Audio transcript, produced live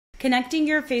Connecting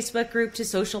your Facebook group to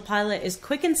Social Pilot is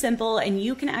quick and simple, and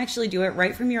you can actually do it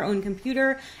right from your own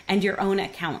computer and your own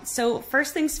account. So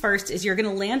first things first is you're going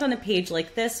to land on a page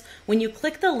like this when you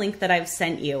click the link that I've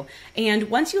sent you. And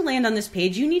once you land on this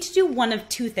page, you need to do one of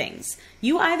two things.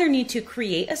 You either need to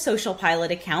create a Social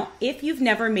Pilot account if you've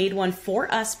never made one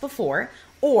for us before,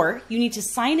 or you need to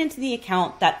sign into the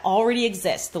account that already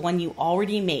exists, the one you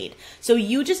already made. So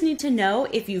you just need to know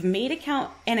if you've made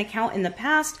an account in the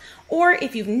past or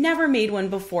if you've never made one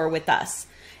before with us.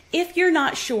 If you're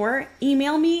not sure,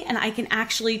 email me and I can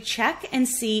actually check and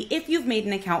see if you've made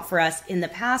an account for us in the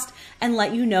past and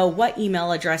let you know what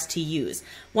email address to use.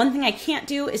 One thing I can't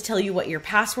do is tell you what your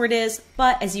password is,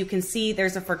 but as you can see,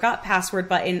 there's a forgot password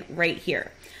button right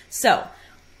here. So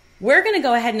we're going to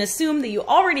go ahead and assume that you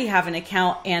already have an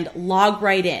account and log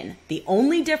right in. The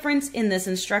only difference in this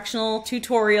instructional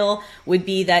tutorial would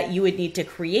be that you would need to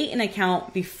create an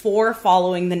account before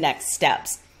following the next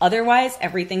steps. Otherwise,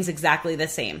 everything's exactly the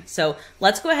same. So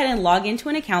let's go ahead and log into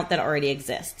an account that already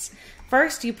exists.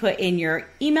 First, you put in your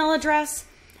email address,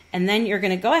 and then you're going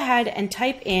to go ahead and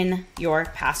type in your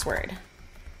password.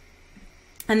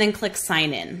 And then click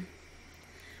sign in.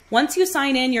 Once you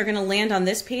sign in, you're going to land on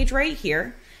this page right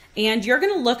here. And you're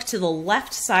going to look to the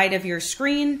left side of your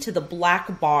screen to the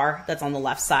black bar that's on the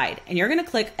left side. And you're going to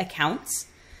click Accounts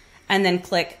and then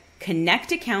click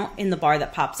Connect Account in the bar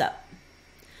that pops up.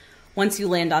 Once you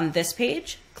land on this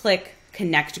page, click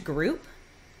Connect Group.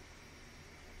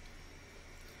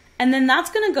 And then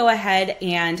that's going to go ahead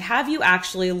and have you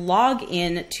actually log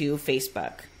in to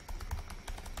Facebook.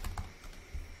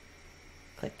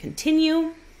 Click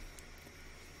Continue.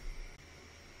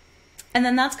 And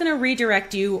then that's going to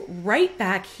redirect you right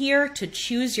back here to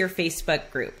choose your Facebook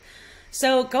group.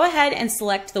 So go ahead and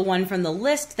select the one from the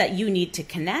list that you need to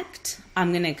connect.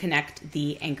 I'm going to connect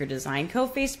the Anchor Design Co.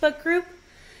 Facebook group.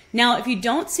 Now, if you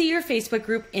don't see your Facebook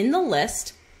group in the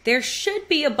list, there should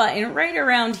be a button right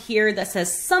around here that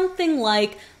says something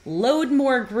like load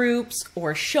more groups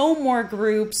or show more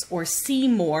groups or see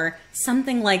more,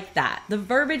 something like that. The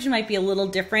verbiage might be a little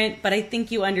different, but I think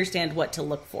you understand what to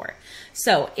look for.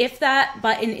 So if that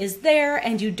button is there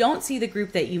and you don't see the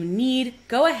group that you need,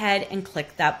 go ahead and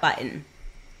click that button.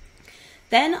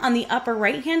 Then on the upper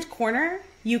right-hand corner,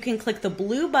 you can click the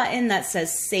blue button that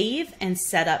says Save and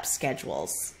Set Up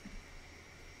Schedules.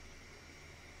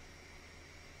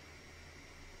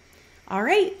 All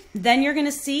right, then you're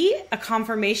gonna see a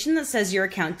confirmation that says your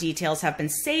account details have been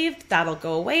saved. That'll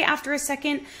go away after a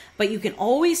second, but you can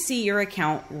always see your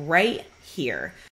account right here.